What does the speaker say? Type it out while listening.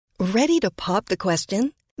Ready to pop the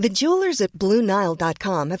question? The jewelers at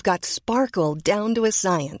BlueNile.com have got sparkle down to a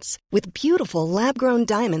science with beautiful lab-grown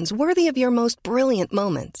diamonds worthy of your most brilliant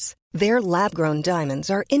moments. Their lab-grown diamonds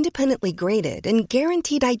are independently graded and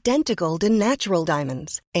guaranteed identical to natural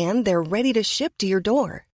diamonds, and they're ready to ship to your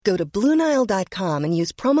door. Go to BlueNile.com and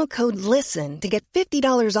use promo code LISTEN to get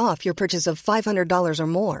 $50 off your purchase of $500 or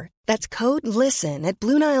more. That's code LISTEN at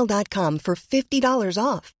BlueNile.com for $50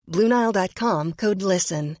 off. BlueNile.com, code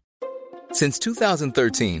LISTEN. Since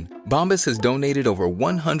 2013, Bombas has donated over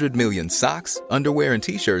 100 million socks, underwear, and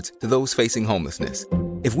T-shirts to those facing homelessness.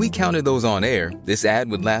 If we counted those on air, this ad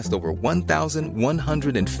would last over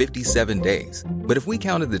 1,157 days. But if we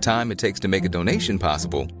counted the time it takes to make a donation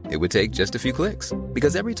possible, it would take just a few clicks.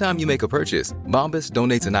 Because every time you make a purchase, Bombas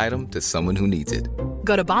donates an item to someone who needs it.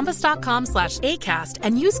 Go to bombas.com/ACAST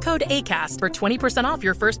and use code ACAST for 20% off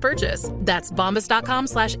your first purchase. That's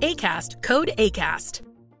bombas.com/ACAST, code ACAST.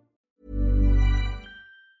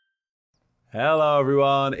 Hello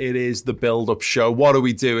everyone, it is the build-up show. What are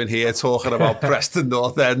we doing here talking about Preston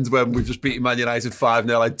North End when we've just beaten Man United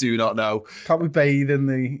 5-0? I do not know. Can't we bathe in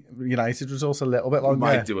the United results a little bit longer?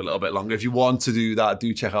 We might do a little bit longer. If you want to do that,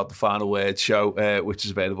 do check out the Final Word show, which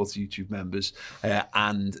is available to YouTube members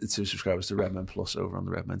and to subscribers to Redmen Plus over on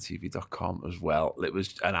the redmentv.com as well. It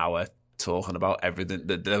was an hour talking about everything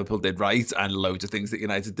that Liverpool did right and loads of things that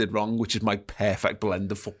United did wrong, which is my perfect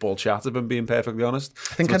blend of football chat, if I'm being perfectly honest.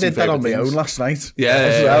 I think I did that on my own last night.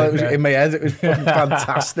 Yeah. It was in my head. It was fucking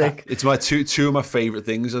fantastic. It's my two of my favourite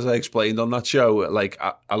things, as I explained on that show. Like,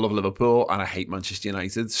 I love Liverpool and I hate Manchester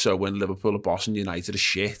United. So when Liverpool are boss and United are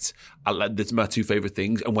shit, that's my two favourite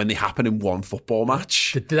things. And when they happen in one football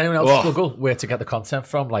match. Did anyone else struggle where to get the content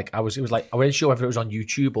from? Like, it was like, I wasn't sure whether it was on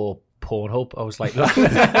YouTube or Pornhub. I was like,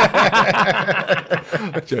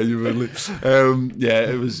 genuinely,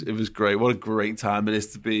 it was great. What a great time it is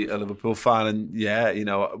to be a Liverpool fan, and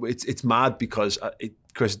it's mad because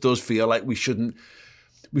Chris, it does feel like we should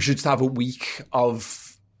just have a week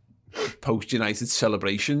of post-United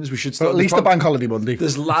celebrations. We should at least the bank holiday Monday.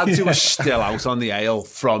 There's lads who are still out on the ale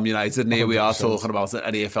from United, and here we are talking about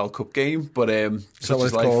an EFL Cup game. But is that what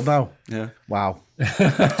it's called now? Yeah. Wow.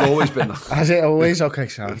 It's always been that. Has it always? Okay,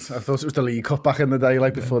 Sam. I thought it was the League Cup back in the day,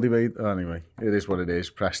 like before they made. Oh, anyway, it is what it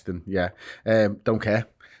is. Preston, yeah. Don't care.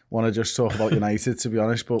 Want to just talk about United, to be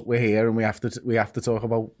honest, but we're here and we have to talk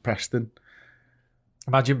about Preston.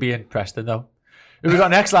 Imagine being Preston though. Who we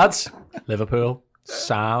got next, lads? Liverpool.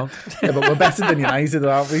 Sound. Yeah, but we're better than United,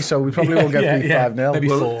 aren't we? So we probably won't get beat 5-0. Maybe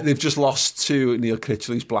 4. They've just lost to Neil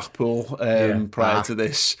Critchley's Blackpool prior to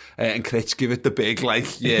this, and Critch give it the big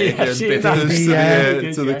bitterness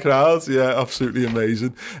to the crowd. Yeah, absolutely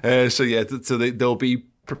amazing. So they'll be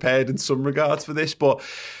prepared in some regards for this, but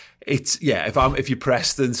it's if you're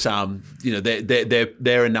Preston, Sam,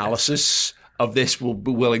 their analysis of this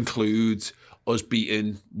will include us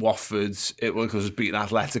beating Watford, it will include us beating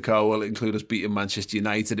Atletico, it will include us beating Manchester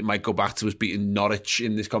United, it might go back to us beating Norwich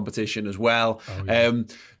in this competition as well.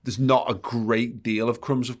 There's not a great deal of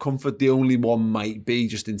crumbs of comfort. The only one might be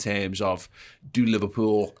just in terms of, do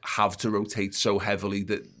Liverpool have to rotate so heavily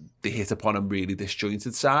that they hit upon a really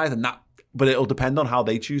disjointed side? But it'll depend on how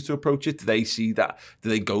they choose to approach it. Do they see that? Do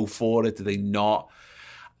they go for it? Do they not?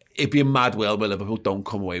 It'd be a mad world where Liverpool don't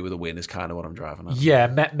come away with a win is kind of what I'm driving at. Yeah,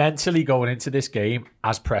 mentally going into this game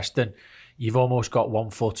as Preston, you've almost got 1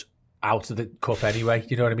 foot out of the cup anyway.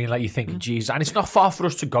 You know what I mean? Like, you're thinking, geez, and it's not far for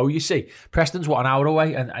us to go, you see. Preston's, an hour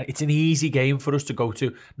away, and it's an easy game for us to go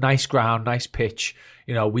to. Nice ground, nice pitch.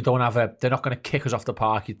 We don't have they're not going to kick us off the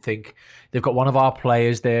park, you'd think. They've got one of our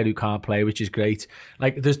players there who can't play, which is great.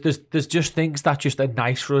 Like, there's just things that just are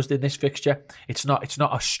nice for us in this fixture. It's not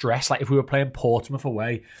a stress. Like, if we were playing Portsmouth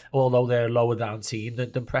away, although they're a lower down team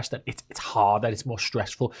than Preston, it's harder, it's more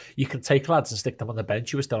stressful. You can take lads and stick them on the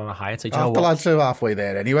bench who are still on a high and say, half the lads are halfway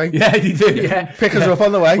there anyway. Yeah, they do, yeah. Pick us up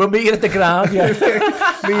on the way. We'll meet you at the ground, yeah.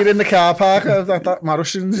 Meet in the car park at that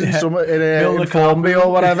Morrison's in Formby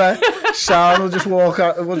or whatever. Sam will just walk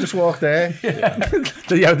out, we'll just walk there. Yeah.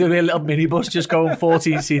 There'll be a little minibus just going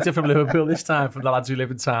 14-seater from Liverpool this time, from the lads who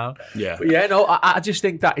live in town. Yeah. But I just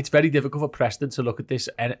think that it's very difficult for Preston to look at this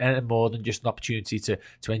and more than just an opportunity to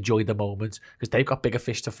enjoy the moment, because they've got bigger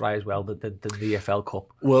fish to fry as well than the EFL Cup.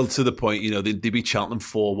 Well, to the point, they beat Cheltenham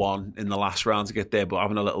 4-1 in the last round to get there, but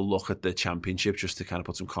having a little look at the Championship just to kind of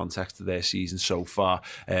put some context to their season so far,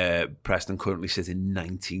 Preston currently sit in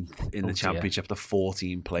 19th in the Championship after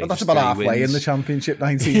 14 plays. Well, that's about halfway in the Championship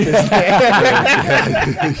 19th.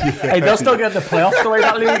 Hey, they'll still get in the playoffs the way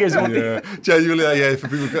that league is, won't they? Genuinely, for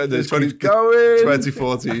people getting the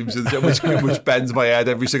 24 teams, which bends my head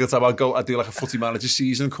every single time I do like a footy manager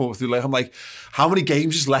season, come up through like, I'm like, how many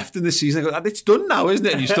games is left in this season? I go, it's done now, isn't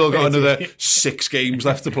it? And you still got another 6 games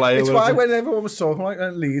left to play. It's why when everyone was talking like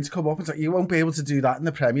Leeds come up, it's like, you won't be able to do that in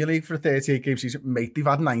the Premier League for a 38 game season. Mate, they've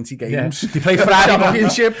had 90 games. They play Friday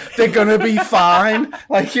Championship. They're gonna be fine.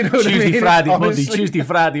 Like, you know what I mean? Tuesday,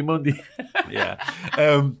 Friday, Monday.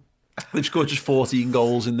 Yeah. They've scored just 14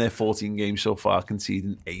 goals in their 14 games so far,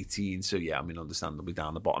 conceding 18. So yeah, I mean, understandably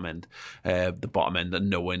down the bottom end. The bottom end are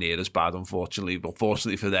nowhere near as bad, unfortunately. But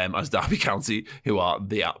fortunately for them, as Derby County, who are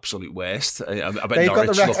the absolute worst. I bet they've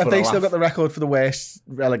Norwich have they still got the record for the worst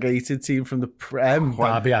relegated team from the Prem?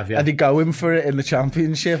 Derby have, yeah. Are they going for it in the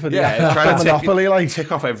Championship? And trying to monopoly,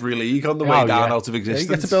 tick off every league on the way down out of existence.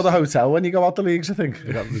 You get to build a hotel when you go out the leagues, I think.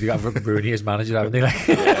 They got Rooney as manager, haven't they?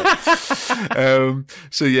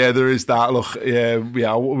 So yeah, there is that. Look, we're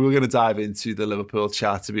going to dive into the Liverpool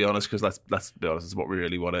chat, to be honest, because let's be honest, it's what we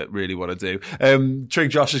really want to do. Trig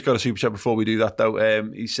Josh has got a super chat before we do that, though.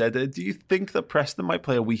 He said, "Do you think that Preston might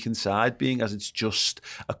play a weakened side, being as it's just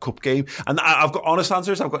a cup game?" And I've got honest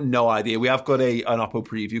answers. I've got no idea. We have got an Oppo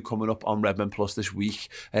preview coming up on Redmen Plus this week,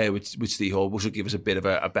 which Steve Hall will give us a bit of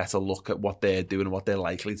a better look at what they're doing and what they're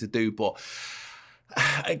likely to do, but.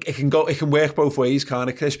 It can work both ways, can't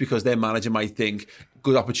it, Chris? Because their manager might think,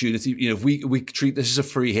 good opportunity. You know, if we treat this as a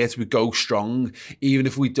free hit, we go strong. Even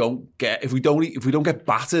if we don't get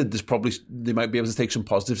battered, they might be able to take some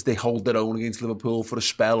positives. They hold their own against Liverpool for a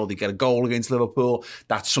spell, or they get a goal against Liverpool.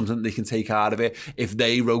 That's something they can take out of it. If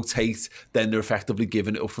they rotate, then they're effectively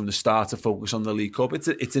giving it up from the start to focus on the League Cup. It's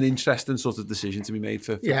an interesting sort of decision to be made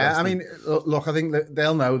for Preston. I mean, look, I think that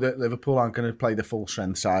they'll know that Liverpool aren't going to play the full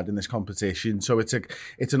strength side in this competition, so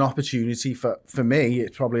it's an opportunity for me.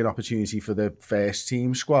 It's probably an opportunity for the first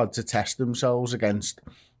team squad to test themselves against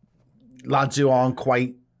lads who aren't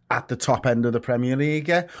quite at the top end of the Premier League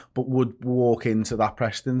yet, but would walk into that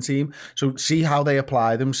Preston team. So see how they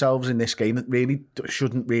apply themselves in this game that really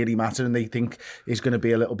shouldn't really matter, and they think is going to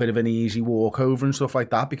be a little bit of an easy walkover and stuff like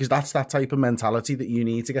that, because that's that type of mentality that you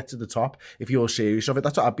need to get to the top if you're serious of it.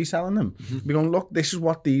 That's what I'd be selling them. Mm-hmm. Be going, look, this is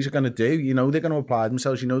what these are going to do. You know they're going to apply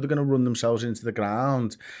themselves. You know they're going to run themselves into the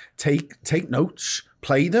ground. Take notes.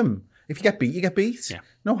 Play them. If you get beat, you get beat. Yeah.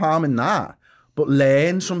 No harm in that. But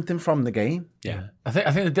learn something from the game. Yeah, I think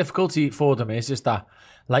the difficulty for them is that,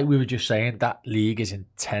 like we were just saying, that league is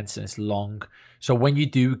intense and it's long. So when you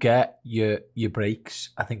do get your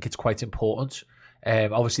breaks, I think it's quite important.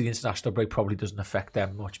 Obviously, the international break probably doesn't affect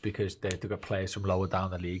them much because they've got players from lower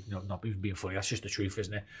down the league. You know, not even being funny, that's just the truth,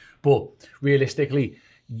 isn't it? But realistically,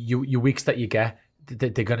 your weeks that you get, they're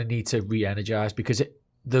going to need to re-energise, because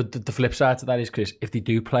the flip side to that is, Chris, if they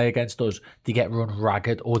do play against us, they get run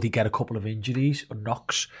ragged or they get a couple of injuries or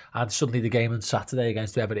knocks, and suddenly the game on Saturday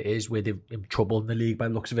against whoever it is, where they're in trouble in the league by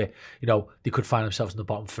the looks of it, you know, they could find themselves in the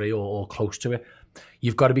bottom three or close to it.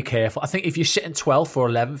 You've got to be careful. I think if you're sitting 12th or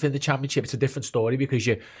 11th in the Championship, it's a different story, because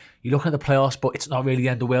you're looking at the playoffs, but it's not really the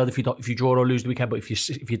end of the world if you draw or lose the weekend. But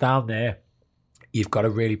if you're down there, you've got to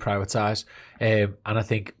really prioritise. And I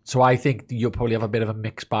think you'll probably have a bit of a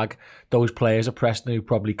mixed bag. Those players at Preston who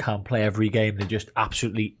probably can't play every game, they're just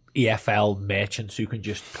absolutely EFL merchants who can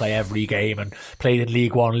just play every game and play in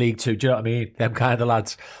League One, League Two. Do you know what I mean? Them kind of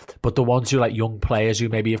lads. But the ones who are like young players who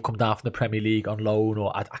maybe have come down from the Premier League on loan,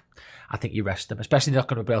 or I think you rest them. Especially they're not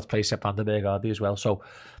going to be able to play Sepp van der Berg, are they, as well? So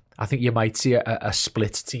I think you might see a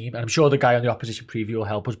split team. And I'm sure the guy on the opposition preview will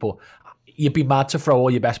help us, but you'd be mad to throw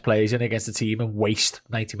all your best players in against the team and waste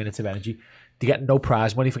 90 minutes of energy. They get no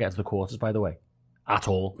prize money for getting to the quarters, by the way, at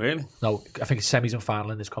all. Really? No, I think it's semis and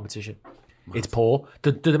final in this competition. It's poor.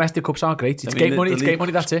 The domestic cups aren't great. It's gate money. It's gate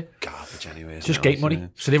money. That's it. Garbage anyway. It's just gate money. Yeah.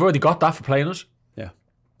 So they've already got that for playing us. Yeah.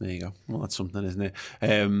 There you go. Well, that's something, isn't it?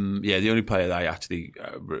 The only player that I actually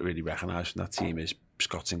really recognise from that team is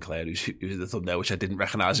Scott Sinclair, who's the thumbnail, which I didn't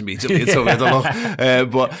recognise immediately until we had a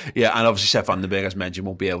look. But yeah, and obviously Sepp van der Berg, as mentioned,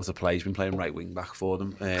 won't be able to play. He's been playing right wing back for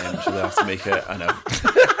them, so they'll have to make it. I know.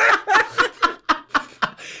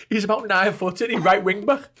 He's about 9 foot, isn't he? Right wing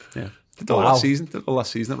back. Yeah. Did all last season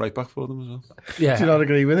at right back for them as well. Yeah. Do you not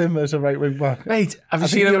agree with him as a right wing back? Mate, have you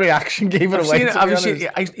seen the reaction gave it away?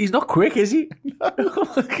 He's not quick, is he?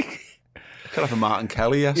 Could have a Martin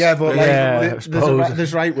Kelly, yes. Yeah, but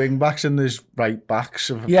there's right wing backs and there's right backs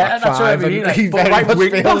of back that's five. what I mean. He But very much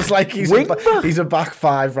wing feels back- like he's a back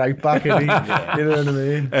five right back, isn't he? You know what I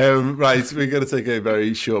mean? Right, we're going to take a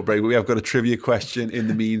very short break. We have got a trivia question in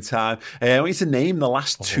the meantime. I want you to name the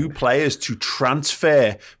last two players to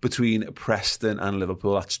transfer between Preston and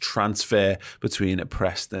Liverpool. That's transfer between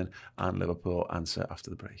Preston and Liverpool. Answer after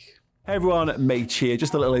the break. Hey everyone, Mate here.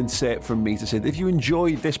 Just a little insert from me to say that if you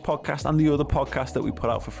enjoy this podcast and the other podcast that we put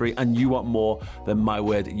out for free and you want more, then my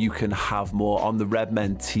word, you can have more on the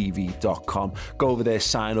redmentv.com. Go over there,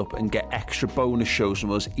 sign up and get extra bonus shows from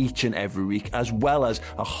us each and every week, as well as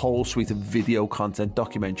a whole suite of video content,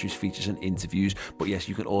 documentaries, features and interviews. But yes,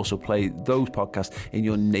 you can also play those podcasts in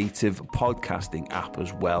your native podcasting app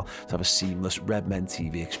as well to have a seamless Red Men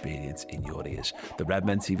TV experience in your ears. The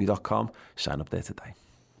redmentv.com. Sign up there today.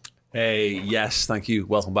 Hey, yes, thank you.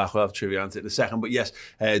 Welcome back. We'll have trivia answer in a second. But yes,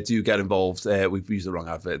 do get involved. We've used the wrong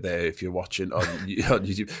advert there. If you're watching on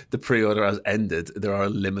YouTube, the pre-order has ended. There are a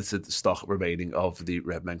limited stock remaining of the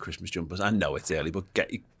Red Men Christmas jumpers. I know it's early, but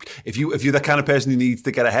if you're the kind of person who needs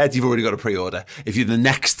to get ahead, you've already got a pre-order. If you're the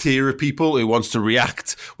next tier of people who wants to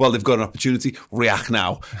react, well, they've got an opportunity. React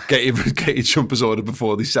now. Get your jumpers ordered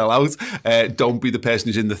before they sell out. Don't be the person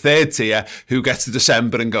who's in the third tier who gets to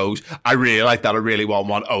December and goes, I really like that. I really want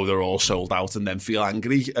one. Oh, they're all sold out, and then feel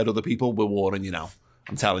angry at other people. We're warning you now.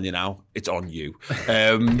 I'm telling you now, it's on you.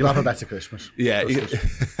 You'll have a better Christmas. Yeah.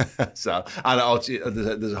 So, and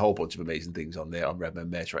there's a whole bunch of amazing things on there on Redmen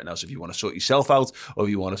merch right now. So if you want to sort yourself out, or if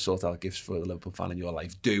you want to sort out gifts for the Liverpool fan in your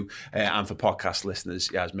life, do. And for podcast listeners,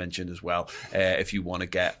 as mentioned as well, if you want to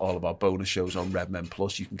get all of our bonus shows on Redmen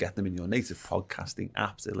Plus, you can get them in your native podcasting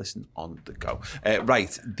app to listen on the go.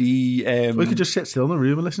 Right. We could just sit still in the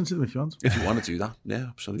room and listen to them if you want. If you want to do that, yeah,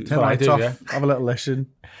 absolutely. Turn lights off, have a little listen.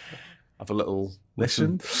 Have a little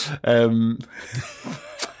listen.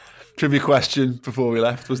 Trivia question before we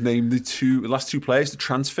left was name the last two players to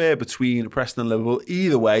transfer between Preston and Liverpool.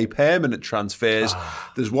 Either way, permanent transfers.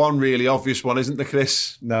 There's one really obvious one, isn't there,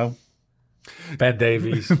 Chris? No. Ben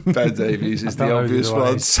Davies. Ben Davies is the obvious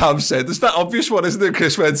one. Sam said, there's that obvious one, isn't there?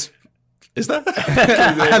 Chris went, is that?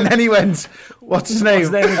 And then he went, what's his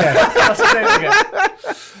name? What's his name again?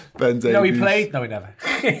 Ben Davies. No, he played. No, he never.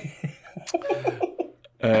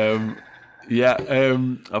 Yeah, I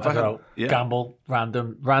don't know. Yeah. Gamble,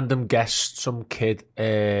 random guess, some kid.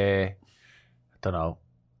 I don't know.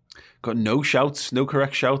 Got no shouts, no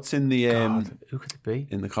correct shouts in the. Who could it be?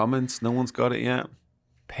 In the comments, no one's got it yet.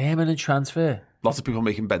 Permanent transfer. Lots of people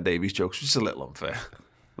making Ben Davies jokes, which is a little unfair.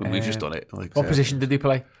 We've just done it. What position did he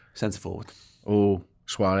play? Centre forward. Oh,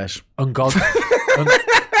 Suarez. David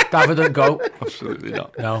Ungo. Absolutely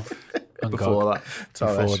not. No. Before that.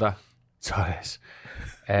 Torres.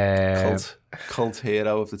 Cult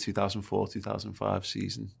hero of the 2004-2005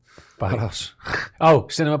 season. Barros. Oh,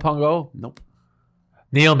 Cinema Pongo? Nope.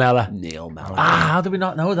 Neil Mellor. How did we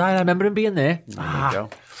not know that? I remember him being there. There you go.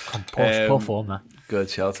 Poor form, that. Good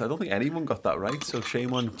shout. I don't think anyone got that right, so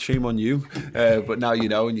shame on you. But now you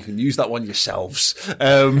know, and you can use that one yourselves.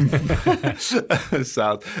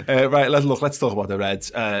 Sad. Right, let's talk about the Reds.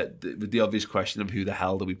 The obvious question of who the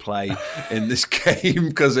hell do we play in this game?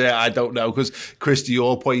 Because I don't know. Because Chris, to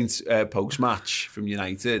your point, post-match from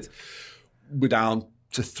United, we're down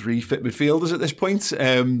to 3 fit midfielders at this point.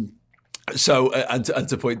 So, and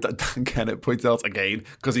to point that Dan Kennett pointed out again,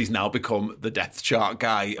 because he's now become the depth chart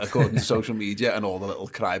guy, according to social media and all the little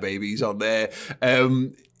crybabies on there.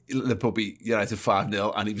 Liverpool beat United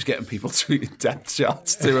 5-0, and he was getting people tweeting depth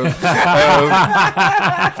charts to him.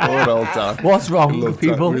 Poor old Dan. What's wrong with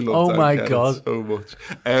people? Oh my God. So much.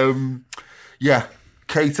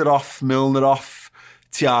 Cater off, Milner off.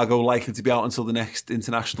 Thiago likely to be out until the next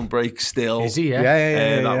international break still. Is he?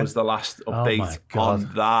 Yeah. That was the last update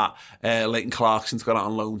on that. Leighton Clarkson's gone out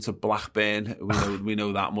on loan to Blackburn. We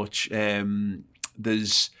know that much.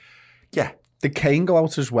 Did Kane go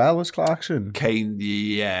out as well as Clarkson? Kane,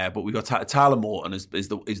 yeah, but we got Tyler Morton is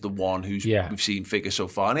the one who's we've seen figure so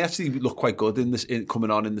far, and he actually looked quite good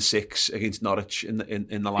coming on in the 6 against Norwich in the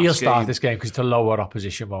last game. He'll start this game because it's a lower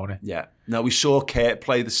opposition, won't it? Yeah. Now we saw Kurt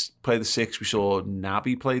play the 6. We saw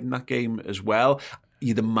Naby played in that game as well.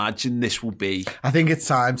 You'd imagine this will be. I think it's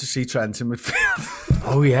time to see Trent in midfield.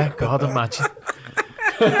 Oh yeah, God, imagine.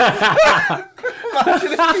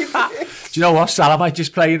 Do you know what? Salah might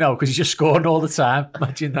just play, because he's just scoring all the time.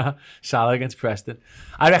 Imagine that. Salah against Preston.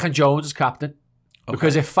 I reckon Jones is captain. Okay.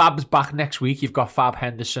 Because if Fab's back next week, you've got Fab,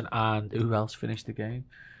 Henderson, and who else finished the game?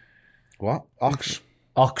 What? Ox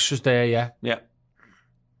was there, yeah. Yeah.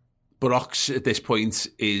 But Ox at this point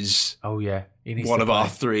is... Oh, yeah. one of our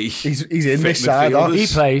three. He's in this side. He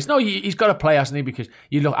plays. No, he's got to play, hasn't he? Because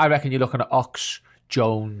I reckon you're looking at Ox,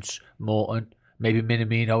 Jones, Morton, maybe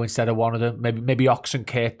Minamino instead of one of them. Maybe Ox and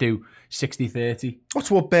Kurt do 60-30.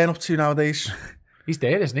 What's Woodburn up to nowadays? He's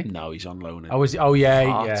there, isn't he? No, he's on loan.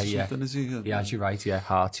 Yeah. Yeah, actually right. Yeah,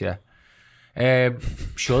 Hart. Yeah.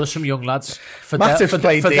 Sure, there's some young lads. Matip's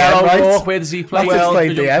played the end, right? right? Where does he play? Matip's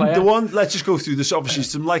played the end. The one, let's just go through this. Obviously,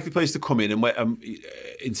 some likely players to come in, and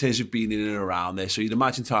in terms of being in and around there. So you'd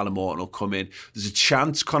imagine Tyler Morton will come in. There's a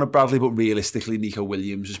chance Conor Bradley, but realistically, Nico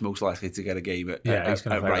Williams is most likely to get a game at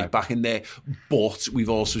right back in there. But we've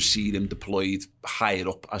also seen him deployed higher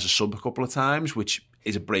up as a sub a couple of times, which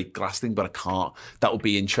is a break glass thing, but I can't. That would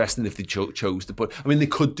be interesting if they chose to put. I mean, they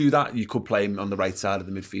could do that. You could play him on the right side of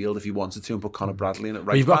the midfield if you wanted to, and put Conor Bradley in at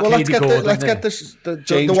right back. Well, let's get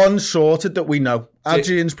the one sorted that we know.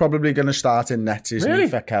 Adrian's probably going to start in nets, isn't he,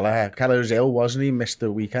 for Kelleher? Kelleher's ill, wasn't he? Missed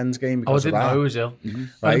the weekend's game because of that. I didn't know he was ill. Mm-hmm.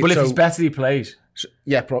 Right, well, if he's better, he plays. So,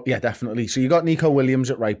 yeah, definitely. So you got Nico Williams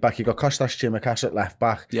at right back. You got Kostas Tsimikas at left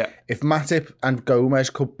back. Yeah. If Matip and Gomez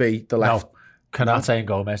could be the left. No. Kanate and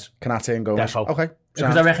Gomez. Defo. Okay.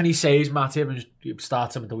 Because I reckon he says Matip and just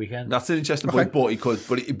starts him at the weekend. That's an interesting point, but he could.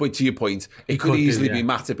 But to your point, it could easily be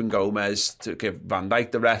Matip and Gomez to give Van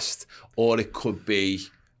Dijk the rest, or it could be,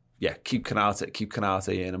 keep Kanate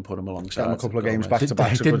in and put him alongside. Get him a couple of games back to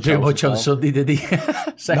back. He didn't do much on Sunday, did he?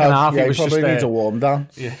 Second half, he was probably just needs a warm down.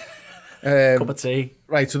 Yeah. Cup of tea.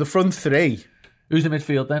 Right, so the front three. Who's the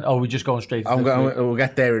midfield then? Oh, we're just going straight to we'll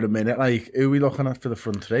get there in a minute. Like, who are we looking at for the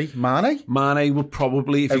front three? Mane would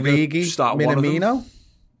probably, if you could start Minamino? One of them.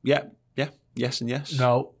 Yeah. Yes and yes.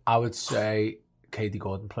 No, I would say KD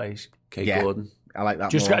Gordon plays. Gordon. I like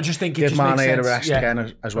that I just think it give just Mane makes sense. a rest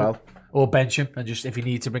again as well. Or bench him, and just if you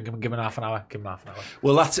need to bring him and give him half an hour, give him half an hour.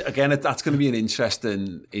 Well, that's going to be an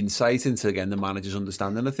interesting insight into, again, the manager's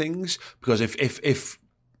understanding of things, because if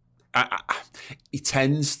he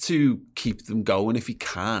tends to keep them going if he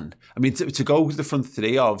can. I mean, to go with the front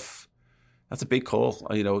three that's a big call,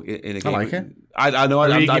 in a game. I like it. I know.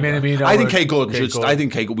 I think Kay Gordon should. I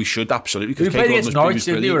think we should absolutely. Because Kay Gordon was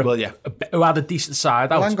brilliant. Well, yeah. Who had a decent side.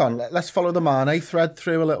 Well, hang on. Let's follow the Mane thread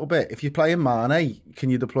through a little bit. If you're playing Mane, can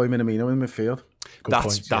you deploy Minamino in midfield?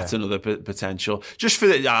 That's another potential. Just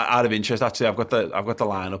for out of interest, actually, I've got the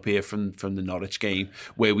lineup here from the Norwich game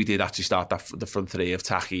where we did actually start the front three of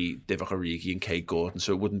Taki, Divock Origi, and Kate Gordon,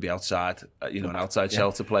 so it wouldn't be outside, an outside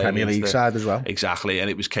shelter player. Premier League side as well. Exactly, and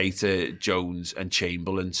it was Keita, Jones, and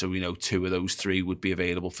Chamberlain. So we know two of those three would be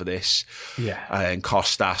available for this. Yeah, and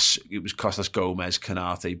Kostas, it was Kostas, Gomez,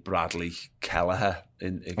 Kanate, Bradley, Kelleher.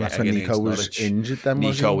 That's when Nico was injured then,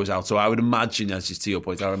 Nico was out. So I would imagine, as to your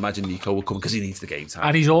point, Nico will come because he needs the game time.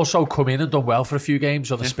 And he's also come in and done well for a few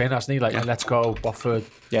games on the spin, hasn't he? Let's go, Watford.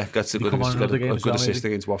 Yeah, gets a good assist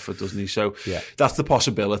against Watford, doesn't he? So that's the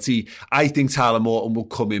possibility. I think Tyler Morton will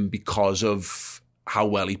come in because of how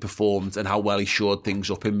well he performed and how well he shored things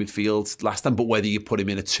up in midfield last time. But whether you put him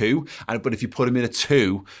in a two, but if you put him in a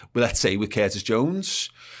two, let's say with Curtis Jones,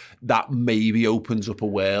 that maybe opens up a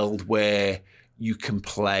world where you can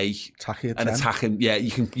play and attack him. Yeah, you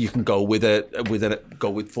can go with a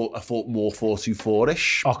more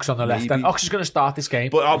 4-2-4-ish. Ox on the left. Then Ox is going to start this game.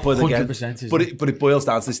 But again, it boils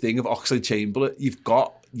down to this thing of Oxlade Chamberlain.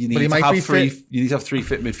 You need to have three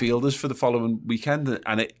fit midfielders for the following weekend,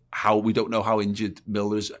 and we don't know how injured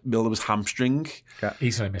Milner was hamstring. Yeah,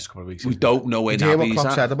 he's going to miss a couple of weeks. We don't know when. Did you hear what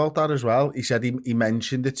Klopp said about that as well? He said he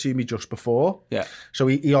mentioned it to me just before. Yeah. So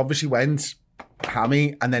he obviously went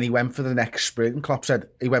hammy, and then he went for the next sprint. Klopp said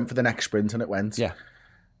he went for the next sprint and it went. Yeah.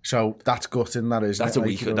 So that's gutting, that is. That's a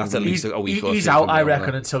week. That's at least a week. He's out, I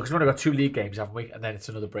reckon, until, because we've only got 2 league games, haven't we? And then it's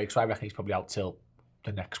another break. So I reckon he's probably out till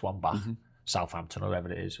the next one back. Mm-hmm. Southampton or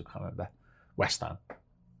whatever it is. I can't remember. West Ham,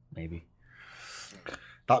 maybe.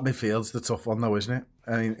 That midfield's the tough one, though, isn't it?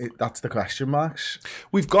 I mean, that's the question marks.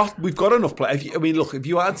 We've got enough play.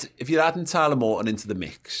 If you're adding Tyler Morton into the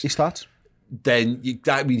mix, he starts. Then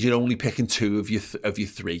that means you're only picking 2 of your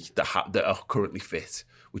 3 that are currently fit,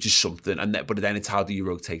 which is something. But then it's how do you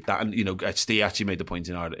rotate that? And Steve actually made the point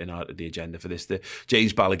in the agenda for this that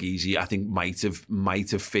James Balagizi, I think,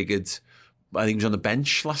 might have figured. I think he was on the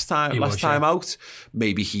bench last time out.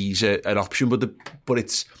 Maybe he's an option, but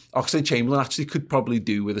it's Oxlade Chamberlain actually could probably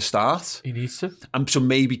do with a start. He needs to, and so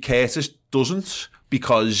maybe Curtis doesn't,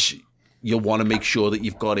 because you'll want to make sure that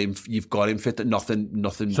you've got him fit, that nothing.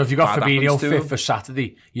 So if you've got Fabinho fit for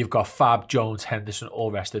Saturday, you've got Fab, Jones, Henderson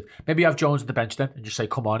all rested. Maybe you have Jones at the bench then and just say,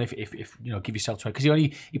 come on, if give yourself 20, because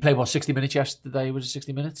he played 60 minutes yesterday. Was it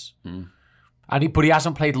 60 minutes? But he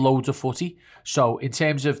hasn't played loads of footy. So in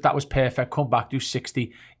terms of that was perfect. Come back, do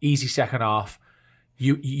 60, easy second half.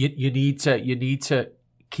 you need to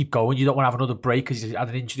keep going. You don't want to have another break because he's had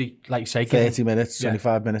an injury, like you say. 30 minutes,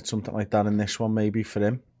 25 minutes, something like that in this one maybe for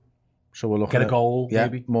him. So we're looking at a goal,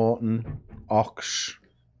 maybe. Morton, Ox,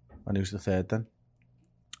 and who's the third then?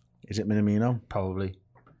 Is it Minamino? Probably.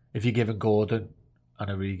 If you're giving Gordon and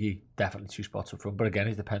Origi, definitely 2 spots up front. But again,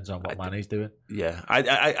 it depends on what Mane's doing. Yeah,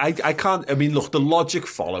 I can't. I mean, look, the logic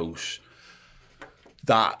follows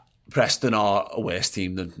that Preston are a worse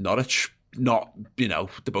team than Norwich. Not, they're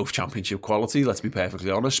both championship quality, let's be perfectly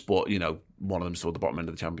honest, but, one of them's toward the bottom end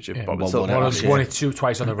of the championship. Yeah, probably won it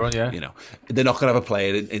twice on the run, yeah. They're not going to have a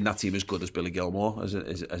player in that team as good as Billy Gilmore as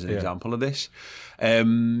an example of this.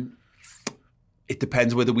 It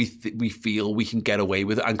depends whether we feel we can get away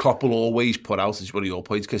with it. And Klopp will always put out, this is one of your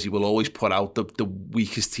points, because he will always put out the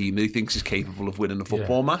weakest team that he thinks is capable of winning a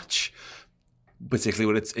football match.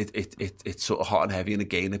 Particularly when it's sort of hot and heavy, and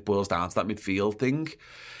again it boils down to that midfield thing.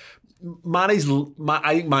 I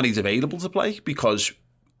think Mane's available to play because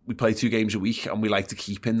we play 2 games a week and we like to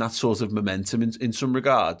keep in that sort of momentum in some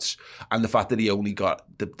regards. And the fact that he only got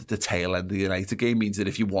the tail end of the United game means that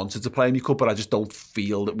if you wanted to play him, you could, but I just don't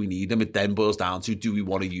feel that we need him. It then boils down to, do we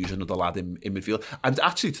want to use another lad in midfield? And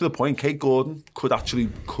actually, to the point, Kate Gordon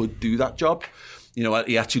could do that job.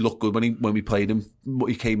 He actually looked good when we played him.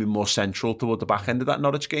 He came in more central toward the back end of that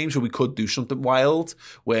Norwich game, so we could do something wild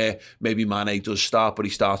where maybe Mane does start, but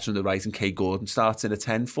he starts from the right and Kay Gordon starts in a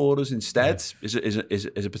 10 for us instead. Is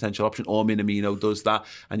a potential option. Or Minamino does that,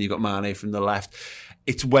 and you've got Mane from the left.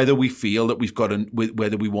 It's whether we feel that we've got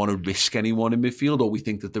whether we want to risk anyone in midfield, or we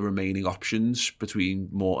think that the remaining options between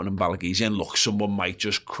Morton and Balaguese, and look, someone might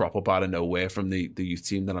just crop up out of nowhere from the youth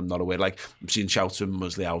team that I'm not aware. Like, I'm seeing shouts from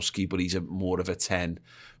Muslowski, but he's more of a 10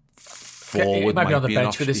 forward. He might be on the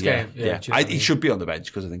bench for this game. Yeah. He should be on the bench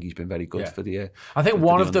because I think he's been very good for the year. I think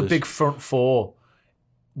one of the big front 4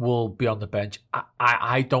 will be on the bench.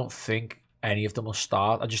 I don't think any of them will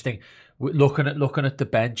start. I just think looking at the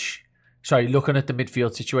bench. Sorry, looking at the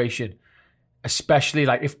midfield situation, especially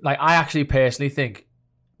I actually personally think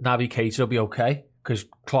Naby Keita will be okay, because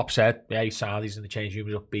Klopp said, he's sad, he's in the change room,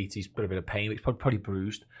 he's upbeat, he's got a bit of pain, he's probably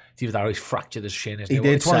bruised. It's either that or he's fractured his shin. He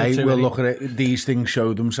did say, we'll look at it, these things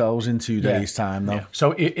show themselves in 2 days' time, though. Yeah.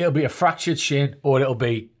 So it'll be a fractured shin or it'll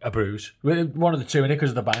be a bruise. One of the two, in it,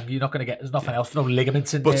 because of the bang. You're not going to get, there's nothing else, no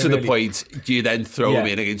ligaments in there. But to the point, do you then throw him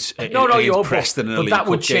in against Preston in a League Cup game? But that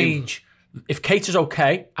would change. If Keita's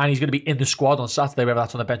okay and he's going to be in the squad on Saturday, whether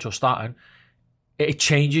that's on the bench or starting, it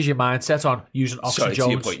changes your mindset on using Ox and Jones.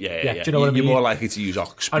 To your point, yeah. Do you know what I mean? You're more likely to use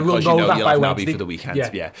Ox and because we'll know you'll have Naby for the weekend.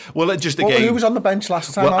 Yeah. Well, just again... who was on the bench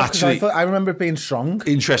last time? Actually, I remember it being strong.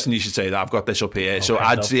 Interesting you should say that. I've got this up here. Okay, so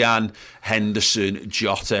Adrian, Henderson,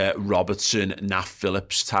 Jota, Robertson, Naf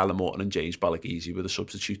Phillips, Tyler Morton and James Balaguese were the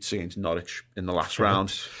substitutes against Norwich in the last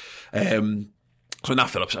round. So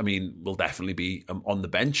Nat Phillips, I mean, will definitely be on the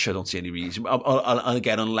bench. I don't see any reason. And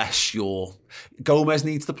again, unless Gomez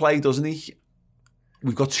needs to play, doesn't he?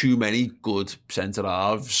 We've got too many good centre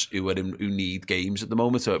halves who need games at the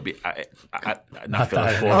moment. So it'd be Nat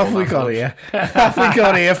Phillips. Have we got here? Have we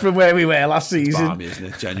got here from where we were last season? Balmy, isn't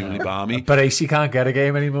it? Genuinely balmy. But AC can't get a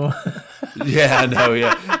game anymore. Yeah, I know.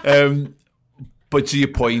 Yeah. But to your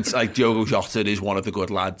point, like Diogo Jota is one of the good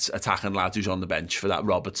lads, attacking lads who's on the bench for that.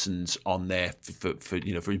 Robertson's on there for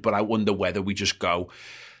but I wonder whether we just go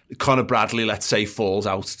Conor Bradley, let's say, falls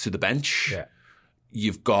out to the bench. Yeah.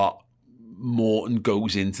 You've got Morton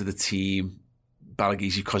goes into the team.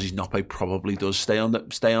 Balaguese, because he's not played, probably does stay on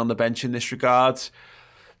the bench in this regard.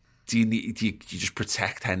 Do you just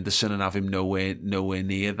protect Henderson and have him nowhere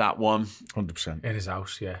near that one? 100%. In his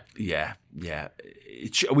house, yeah. Yeah.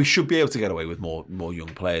 We should be able to get away with more young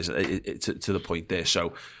players to the point there.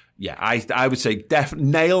 So, yeah, I would say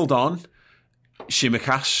nailed on.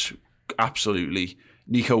 Tsimikas, absolutely.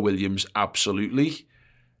 Nico Williams, absolutely.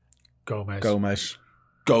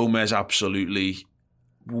 Gomez, absolutely.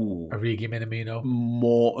 Ooh. Origi, Minamino.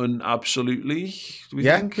 Morton, absolutely. Do we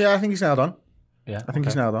think? Yeah, I think he's nailed on. Yeah, I think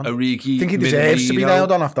he's nailed on. Origi, I think he deserves to be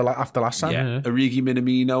nailed on after last time. Yeah. Origi,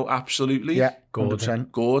 Minamino, absolutely. Yeah,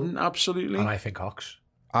 100%. Gordon, absolutely. And I think Ox.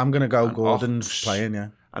 I'm going to go Gordon's Ox. Playing, yeah.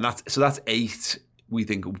 And that's 8. We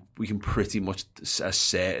think we can pretty much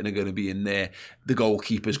certain are going to be in there. The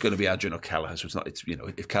goalkeeper's going to be Adrian or Kelleher. So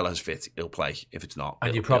if Kelleher's fit, he'll play. If it's not,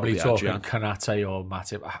 and you're probably talking Kanate or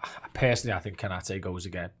Matip. Personally, I think Kanate goes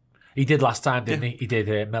again. He did last time, didn't he? He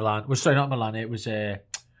did Milan. Well, sorry, not Milan. It was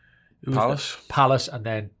Palace, and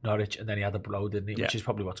then Norwich, and then he had a blow, didn't he? Yeah. Which is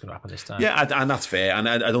probably what's going to happen this time. Yeah, and that's fair. And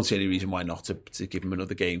I don't see any reason why not to give him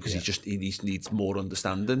another game, because he needs more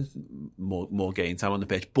understanding, more game time on the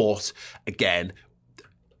pitch. But again,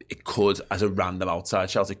 it could, as a random outside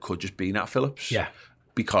shout, it could just be Nat Phillips. Yeah.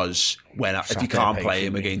 because if you can't play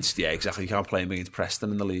him against, you can't play him against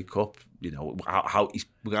Preston in the League Cup, we're going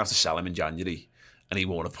to have to sell him in January. And he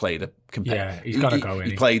won't have played a he's got to go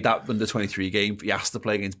in. He played that under 23 game. He asked to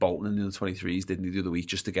play against Bolton in the under 23s, didn't he, the other week,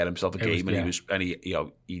 just to get himself a game, and he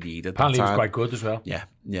needed. Apparently, he was quite good as well. Yeah.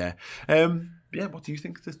 What do you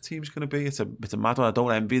think the team's going to be? It's a mad one. I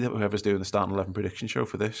don't envy that whoever's doing the starting 11 prediction show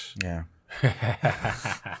for this. Yeah.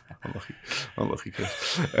 Unlucky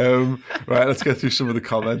Chris. Right, let's get through some of the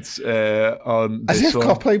comments on this As if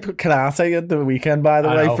Klopp played Canate at the weekend, by the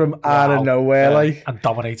way, from out of nowhere, and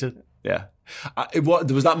dominated. Yeah. There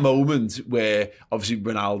was that moment where obviously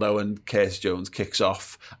Ronaldo and Curtis Jones kicks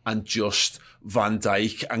off and just Van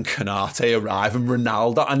Dijk and Canate arrive and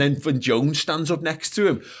Ronaldo, and then when Jones stands up next to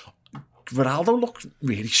him, Ronaldo looked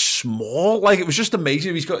really small. Like, it was just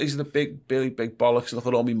amazing. He's the big bollocks and look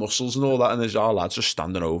at all my muscles and all that, and there's our lads just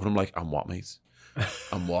standing over him like, I'm what, mate?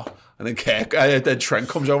 I'm what? And then Trent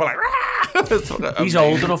comes over like, rah! He's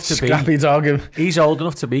old enough to Scrappy dog. He's old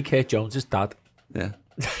enough to be Kurt Jones' dad. Yeah.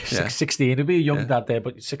 16 would be a young dad there,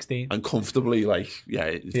 but 16 and comfortably,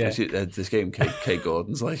 this game Kate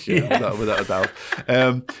Gordon's like without a doubt.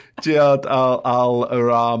 Jihad Al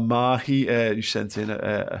Ramahi, you sent in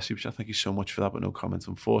a super chat. Thank you so much for that, but no comment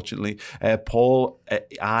unfortunately. Paul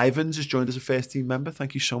Ivans has joined as a first team member.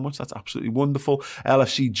 Thank you so much, that's absolutely wonderful.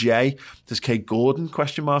 LFCJ says Kate Gordon ?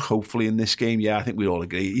 Hopefully in this game. I think we all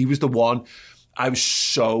agree he was the one. I was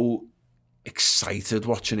so excited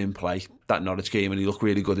watching him play that Norwich game, and he looked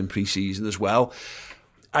really good in pre-season as well.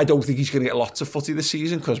 I don't think he's going to get lots of footy this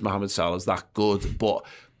season because Mohamed Salah's that good, but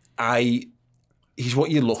he's what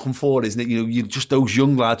you're looking for, isn't it? You're just those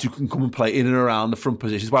young lads who can come and play in and around the front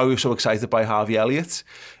positions. Why we were so excited by Harvey Elliott.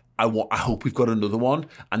 I hope we've got another one.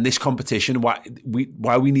 And this competition, why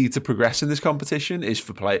we need to progress in this competition is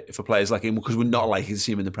for players like him, because we're not likely to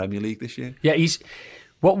see him in the Premier League this year. Yeah,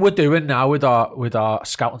 what we're doing now with our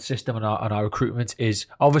scouting system and our recruitment is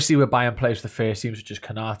obviously we're buying players for the first teams, such as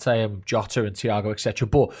Canate and Jota and Thiago, etc.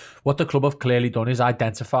 But what the club have clearly done is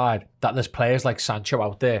identified that there's players like Sancho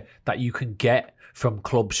out there that you can get from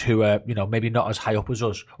clubs who are, maybe not as high up as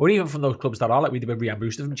us, or even from those clubs that are, like we did with Ryan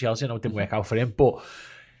Brewster from Chelsea. It didn't work out for him, but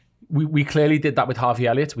we clearly did that with Harvey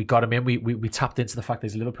Elliott. We got him in. We tapped into the fact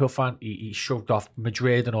that he's a Liverpool fan. He shrugged off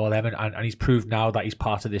Madrid and all them, and he's proved now that he's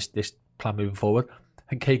part of this plan moving forward.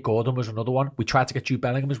 And Kate Gordon was another one. We tried to get Jude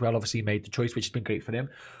Bellingham as well. Obviously, he made the choice, which has been great for him.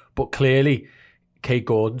 But clearly, Kate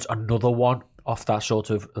Gordon's another one off that sort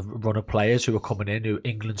of run of players who are coming in, who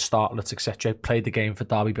England startlets, etc. Played the game for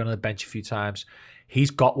Derby, been on the bench a few times.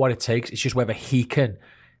 He's got what it takes. It's just whether he can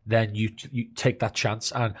then you take that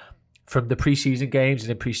chance. And from the pre-season games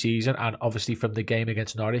and in pre-season, and obviously from the game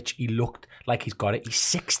against Norwich, he looked like he's got it. He's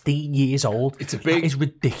 16 years old. That is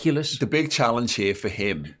ridiculous. The big challenge here for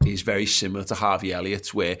him is very similar to Harvey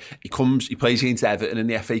Elliott, where he plays against Everton in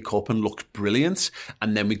the FA Cup and looks brilliant,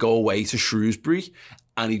 and then we go away to Shrewsbury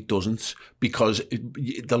and he doesn't, because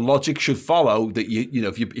the logic should follow that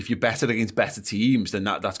if you're better against better teams, then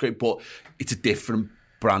that's great, but it's a different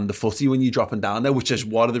brand of footy when you're dropping down there, which is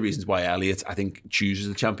one of the reasons why Elliott, I think, chooses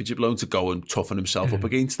the Championship loan to go and toughen himself up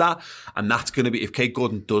against that. And that's going to be, if Kate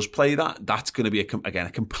Gordon does play that's going to be, a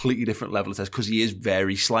completely different level of test, because he is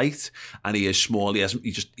very slight and he is small.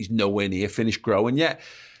 He's nowhere near finished growing yet.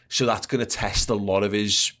 So that's going to test a lot of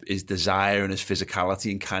his desire and his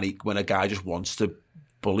physicality, and can he, when a guy just wants to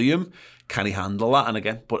bully him, can he handle that? And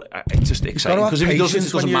again, but it's just exciting, because if he doesn't,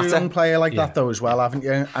 it doesn't matter. You're a young player like that though as well, haven't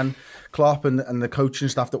you? And Klopp and the coaching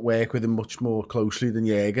staff that work with him much more closely than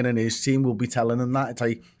Jürgen and his team will be telling him that. It's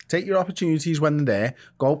like, take your opportunities when they're there,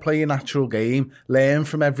 go play your natural game, learn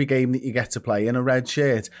from every game that you get to play in a red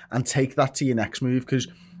shirt, and take that to your next move, because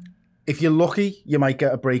if you're lucky, you might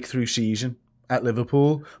get a breakthrough season at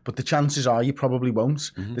Liverpool, but the chances are you probably won't.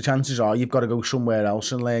 Mm-hmm. The chances are you've got to go somewhere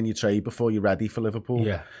else and learn your trade before you're ready for Liverpool.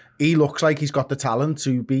 Yeah. He looks like he's got the talent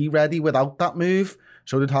to be ready without that move.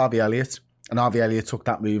 So did Harvey Elliott. And Harvey Elliott took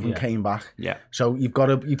that move and came back. Yeah. So you've got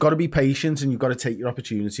to be patient, and you've got to take your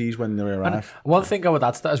opportunities when they arrive. And one thing I would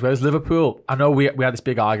add to that as well is Liverpool. I know we had this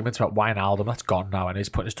big argument about Wijnaldum. That's gone now, and he's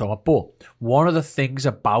putting his tongue up. But one of the things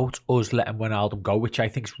about us letting Wijnaldum go, which I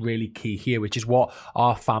think is really key here, which is what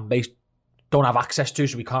our fan base don't have access to,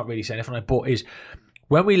 so we can't really say anything on it, but is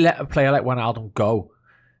when we let a player like Wijnaldum go,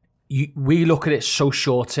 we look at it so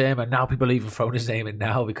short term, and now people are even throwing his name in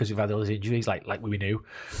now because we've had all those injuries, like we knew.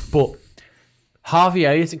 But Harvey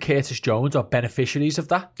Elliott and Curtis Jones are beneficiaries of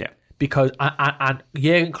that. Yeah. Because and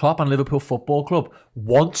Jurgen Klopp and Liverpool Football Club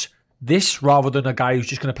want this rather than a guy who's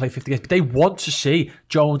just going to play 50 games. But they want to see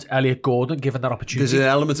Jones, Elliott, Gordon given that opportunity. There's an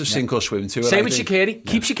element of sink or swim to it. Same with Shaqiri.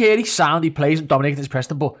 Keep Shaqiri sound, he plays and dominates his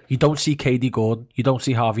Preston, but you don't see KD Gordon, you don't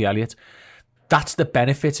see Harvey Elliott. That's the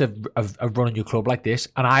benefit of running your club like this,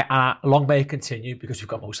 and long may it continue because you've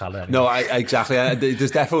got Mo Salah. Anyway. No, exactly.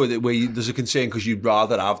 There's definitely there's a concern because you'd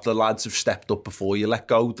rather have the lads who've stepped up before you let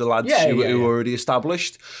go the lads who are already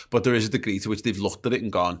established. But there is a degree to which they've looked at it and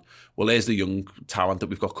gone, well, there's the young talent that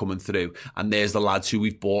we've got coming through, and there's the lads who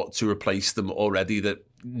we've bought to replace them already that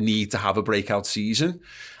need to have a breakout season,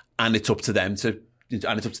 and it's up to them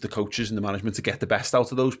and it's up to the coaches and the management to get the best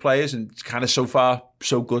out of those players. And it's kind of so far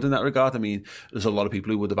so good in that regard. I mean, there's a lot of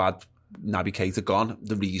people who would have had Naby Keita gone.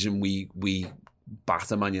 The reason we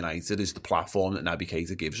batter Man United is the platform that Naby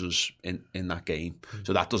Keita gives us in that game.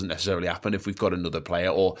 So that doesn't necessarily happen if we've got another player,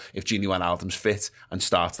 or if Gini Wijnaldum's fit and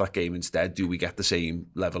starts that game instead. Do we get the same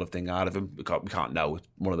level of thing out of him? We can't know. It's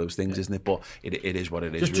one of those things, isn't it? But it is what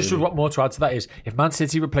it is. Just what more to add to that is, if Man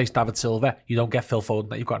City replaced David Silva, you don't get Phil Foden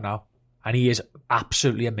that you've got now. And he is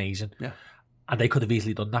absolutely amazing. Yeah. And they could have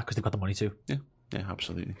easily done that because they've got the money too. Yeah,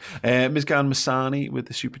 absolutely. Mizgan Masani with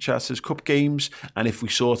the Super Chat says, Cup games, and if we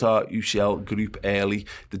sort our UCL group early,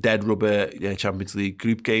 the dead rubber Champions League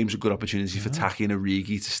group games are a good opportunity for Taki and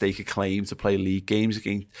Origi to stake a claim to play league games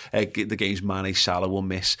against the games Mane Salah will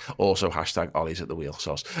miss. Also, hashtag Ollie's at the wheel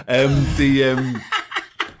sauce.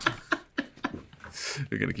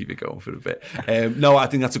 We're going to keep it going for a bit. No, I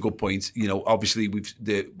think that's a good point. You know, obviously, we've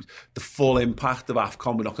the full impact of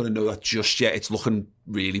AFCON, we're not going to know that just yet. It's looking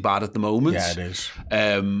really bad at the moment. Yeah, it is.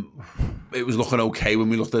 It was looking okay when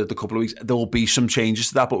we looked at it a couple of weeks. There will be some changes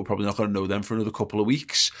to that, but we're probably not going to know them for another couple of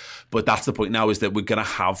weeks. But that's the point now, is that we're going to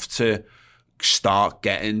have to start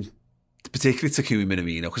getting, particularly Takumi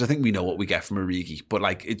Minamino, because I think we know what we get from Origi. But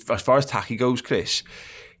like, as far as Taki goes, Chris,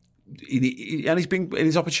 and he's been in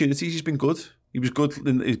his opportunities, he's been good. He was good.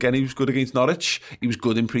 He was good against Norwich. He was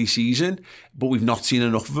good in pre-season, but we've not seen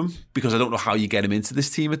enough of him because I don't know how you get him into this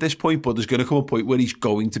team at this point. But there's going to come a point where he's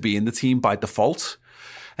going to be in the team by default.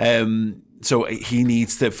 So he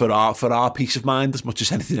needs to, for our peace of mind, as much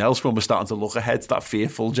as anything else, when we're starting to look ahead to that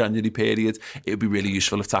fearful January period, it would be really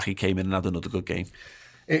useful if Taki came in and had another good game.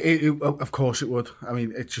 Of course it would. I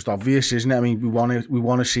mean, it's just obvious, isn't it? I mean, we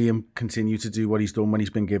want to see him continue to do what he's done when he's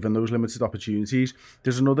been given those limited opportunities.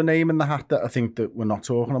 There's another name in the hat that I think that we're not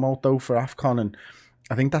talking about, though, for AFCON, and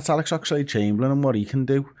I think that's Alex Oxlade-Chamberlain and what he can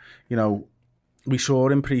do. You know, we saw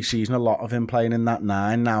in pre-season a lot of him playing in that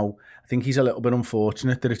 9. Now, I think he's a little bit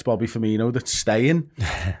unfortunate that it's Bobby Firmino that's staying.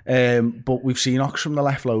 But we've seen Ox from the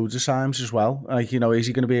left loads of times as well. Like, you know, is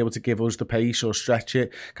he going to be able to give us the pace or stretch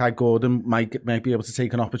it? Kai Gordon might be able to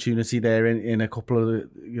take an opportunity there in a couple of,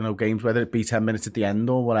 you know, games, whether it be 10 minutes at the end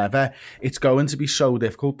or whatever. It's going to be so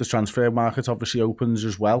difficult. The transfer market obviously opens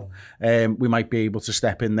as well. We might be able to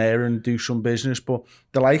step in there and do some business, but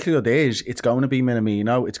the likelihood is it's going to be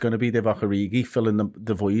Minamino, it's going to be Divock Origi filling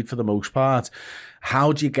the void for the most part.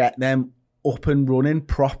 How do you get them up and running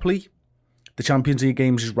properly? The Champions League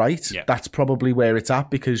games is right. Yeah. That's probably where it's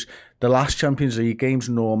at, because the last Champions League game's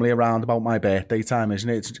normally around about my birthday time, isn't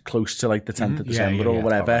it? It's close to like the 10th of December or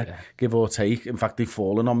whatever, give or take. In fact, they've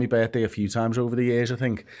fallen on my birthday a few times over the years, I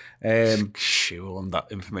think. Shoehorn that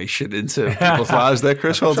information into people's lives there,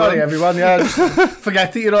 Chris. Well Sorry, done. everyone. Yeah, just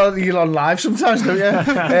forget that you're on live sometimes, don't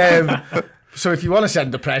you? So if you want to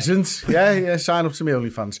send a present, sign up to my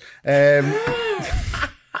OnlyFans.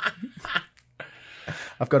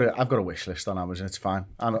 I've got a wish list on Amazon. It's fine.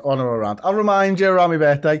 On or around. I'll remind you around my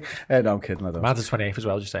birthday. No, I'm kidding. I don't. Mine's the 28th as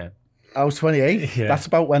well. Just saying. I was 28. Yeah. That's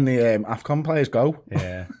about when the AFCON players go.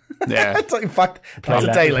 Yeah. Yeah. In fact, that's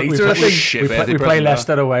a day later. We play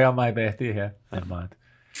Leicester away on my birthday. Yeah. Never mind.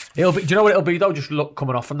 It'll be. Do you know what it'll be though? Just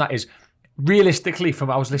coming off from that is, realistically,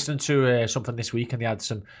 I was listening to something this week, and they had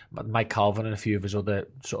some Mike Calvin and a few of his other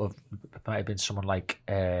sort of, might have been someone like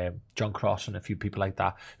John Cross and a few people like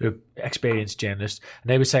that who are experienced journalists, and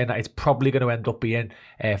they were saying that it's probably going to end up being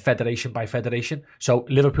federation by federation. So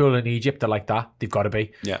Liverpool and Egypt are like that; they've got to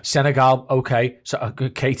be. Yeah. Senegal, okay. So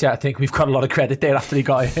Keita, I think we've got a lot of credit there after he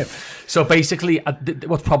got him. So basically,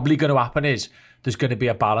 what's probably going to happen is there's going to be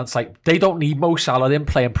a balance. Like, they don't need Mo Salah in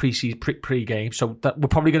playing pre-game, so we're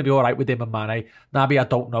probably going to be all right with him and Mane. Naby, I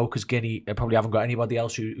don't know, because Guinea probably haven't got anybody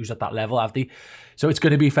else who's at that level, have they? So it's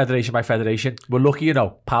going to be federation by federation. We're lucky, you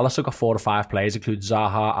know, Palace have got 4 or 5 players, including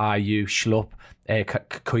Zaha, Ayew, Schlupp,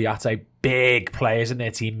 Kouyaté, big players in their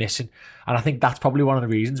team missing. And I think that's probably one of the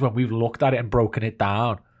reasons when we've looked at it and broken it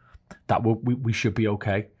down that we should be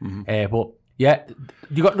okay. Mm-hmm. But yeah,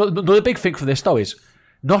 you got another big thing for this though is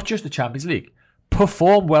not just the Champions League.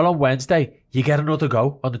 Perform well on Wednesday. you get another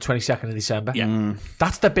go on the 22nd of December. Yeah.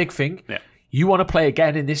 That's the big thing. Yeah. You want to play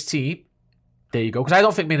again in this team, there you go. Because I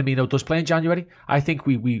don't think Minamino does play in January. I think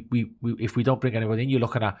we if we don't bring anyone in, you're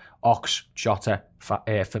looking at Ox, Jota,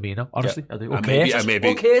 Firmino, honestly. Yeah. Or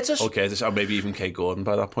Curtis. Or maybe even Kay Gordon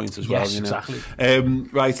by that point as well. Yes, exactly.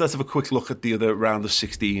 Right, let's have a quick look at the other round of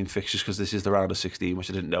 16 fixtures, because this is the round of 16, which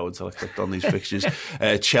I didn't know until I clicked on these fixtures.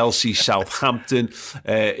 Chelsea Southampton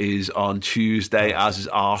is on Tuesday, as is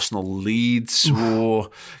Arsenal Leeds,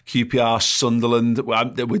 or QPR Sunderland.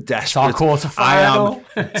 We're desperate. Our quarter-final.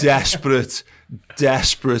 I am desperate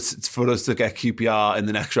for us to get QPR in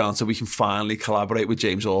the next round so we can finally collaborate with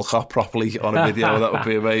James Alcott properly on a video. That would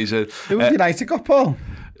be amazing. Who have United got, Paul?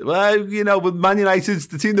 Well, with Man United,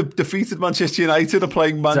 the team that defeated Manchester United are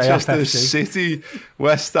playing Manchester City.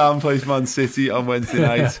 West Ham plays Man City on Wednesday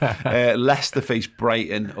night. Leicester face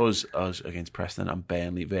Brighton, us against Preston, and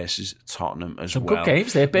Burnley versus Tottenham as well. Some good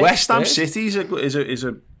games there. West Ham City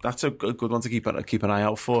that's a good one to keep an eye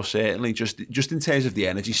out for, certainly. Just in terms of the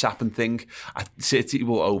energy sapping thing, City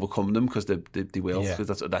will overcome them, because they will,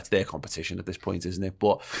 because that's their competition at this point, isn't it?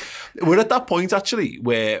 But we're at that point actually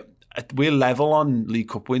where we're level on League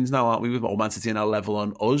Cup wins now, aren't we? With Man City are now level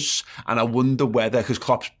on us, and I wonder whether, because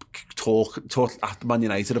Klopp talk at Man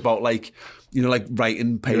United about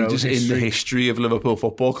writing pages in the history of Liverpool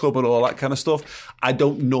Football Club and all that kind of stuff. I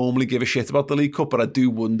don't normally give a shit about the League Cup, but I do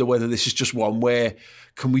wonder whether this is just one where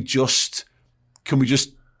can we just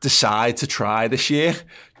decide to try this year,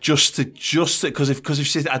 just because if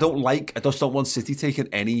City, I just don't want City taking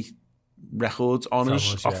any records on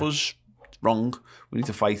us off us. Wrong. We need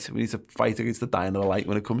to fight. We need to fight against the dying of the light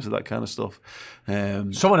when it comes to that kind of stuff.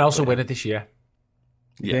 Someone else will win it this year.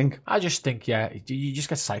 You think? I just think, you just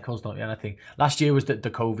get cycles, don't you? And I think last year was the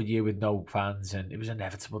COVID year with no fans, and it was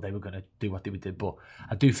inevitable they were going to do what they did. But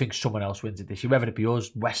I do think someone else wins it this year, whether it be us,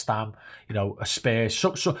 West Ham, a Spurs.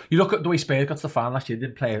 So you look at the way Spurs got to the final last year. They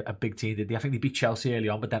didn't play a big team, did they? I think they beat Chelsea early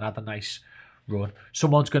on, but then had a nice run.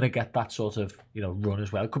 Someone's going to get that sort of run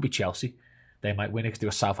as well. It could be Chelsea. They might win it because they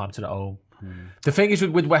got Southampton at home. The thing is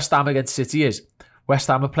with West Ham against City is West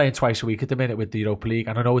Ham are playing twice a week at the minute with the Europa League,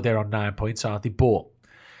 and I know they're on 9 points, aren't they? But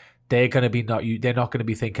they're going to be they're not going to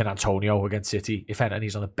be thinking Antonio against City if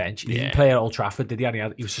he's on the bench. He didn't play at Old Trafford, did he?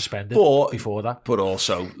 And he was suspended before that. But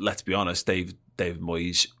also, let's be honest, David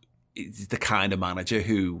Moyes is the kind of manager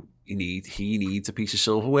who he needs a piece of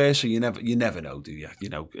silverware, so you never know, do you?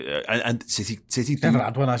 And City never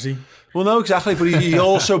had one, has he? Well, no, exactly. But he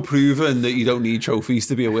also proven that you don't need trophies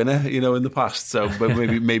to be a winner, in the past. So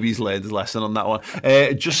maybe he's learned his lesson on that one.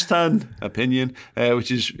 Just an opinion, which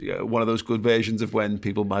is one of those good versions of when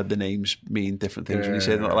people had the names mean different things when you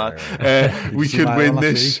say them like that. We could win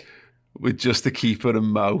this with just the keeper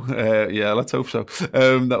and Mo. Let's hope so.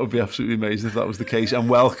 That would be absolutely amazing if that was the case. And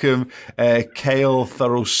welcome Kale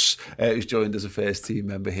Thoros, who's joined as a first team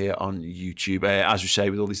member here on YouTube. As we say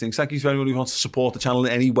with all these things, thank you to anyone who wants to support the channel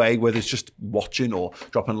in any way, whether it's just watching or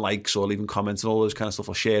dropping likes or leaving comments and all those kind of stuff,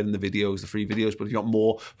 or sharing the videos, the free videos. But if you want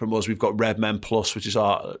more from us, we've got Redmen Plus, which is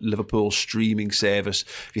our Liverpool streaming service.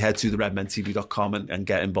 If you head to the redmentv.com and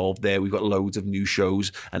get involved there, we've got loads of new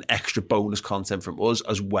shows and extra bonus content from us,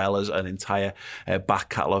 as well as an entire back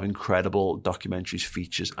catalogue, incredible documentaries,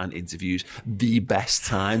 features and interviews. The best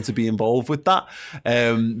time to be involved with that,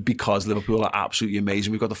 because Liverpool are absolutely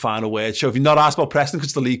amazing. We've got the final word show. If you're not asked about Preston because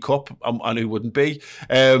it's the League Cup, and who wouldn't be,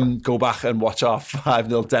 go back and watch our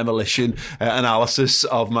 5-0 demolition analysis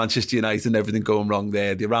of Manchester United and everything going wrong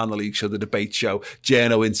there. The Around the League show, the debate show,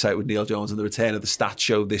 Journo Insight with Neil Jones, and the return of the Stats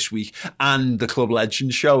show this week, and the Club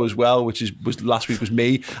Legends show as well, which was last week, was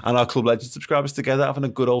me and our Club Legends subscribers together having a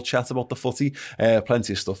good old chat about the footy.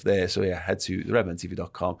 Plenty of stuff there. So head to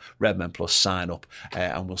redmentv.com, Redmen Plus, sign up,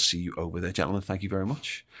 and we'll see you over there. Gentlemen, thank you very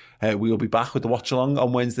much. We will be back with the watch along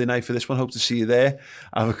on Wednesday night for this one. Hope to see you there.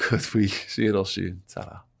 Have a good week. See you all soon.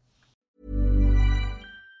 Ta-ra.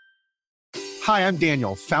 Hi, I'm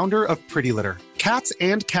Daniel, founder of Pretty Litter. Cats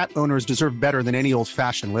and cat owners deserve better than any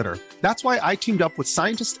old-fashioned litter. That's why I teamed up with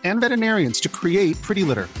scientists and veterinarians to create Pretty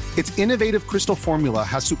Litter. Its innovative crystal formula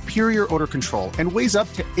has superior odor control and weighs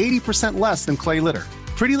up to 80% less than clay litter.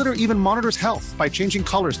 Pretty Litter even monitors health by changing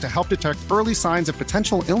colors to help detect early signs of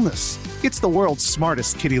potential illness. It's the world's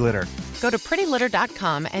smartest kitty litter. Go to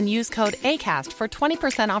prettylitter.com and use code ACAST for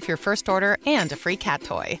 20% off your first order and a free cat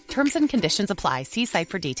toy. Terms and conditions apply. See site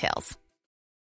for details.